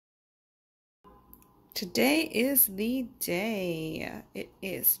Today is the day. It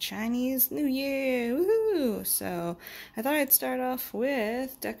is Chinese New Year. Woohoo! So I thought I'd start off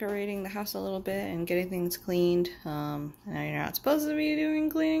with decorating the house a little bit and getting things cleaned. I know you're not supposed to be doing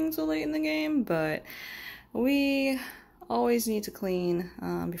cleaning so late in the game, but we always need to clean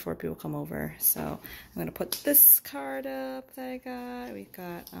before people come over. So I'm gonna put this card up that I got. We've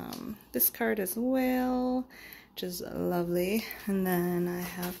got this card as well, which is lovely. And then I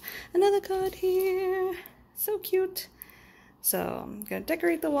have another card here. So cute. So I'm gonna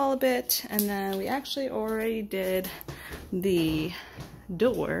decorate the wall a bit, and then we actually already did the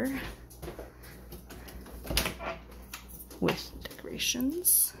door with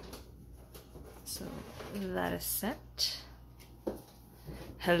decorations. So that is set.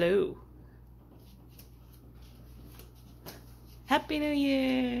 Hello. Happy New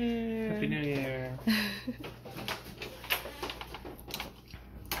Year! Happy New Year!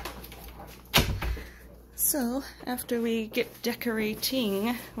 So, after we get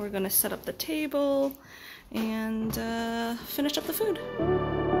decorating, we're gonna set up the table and finish up the food.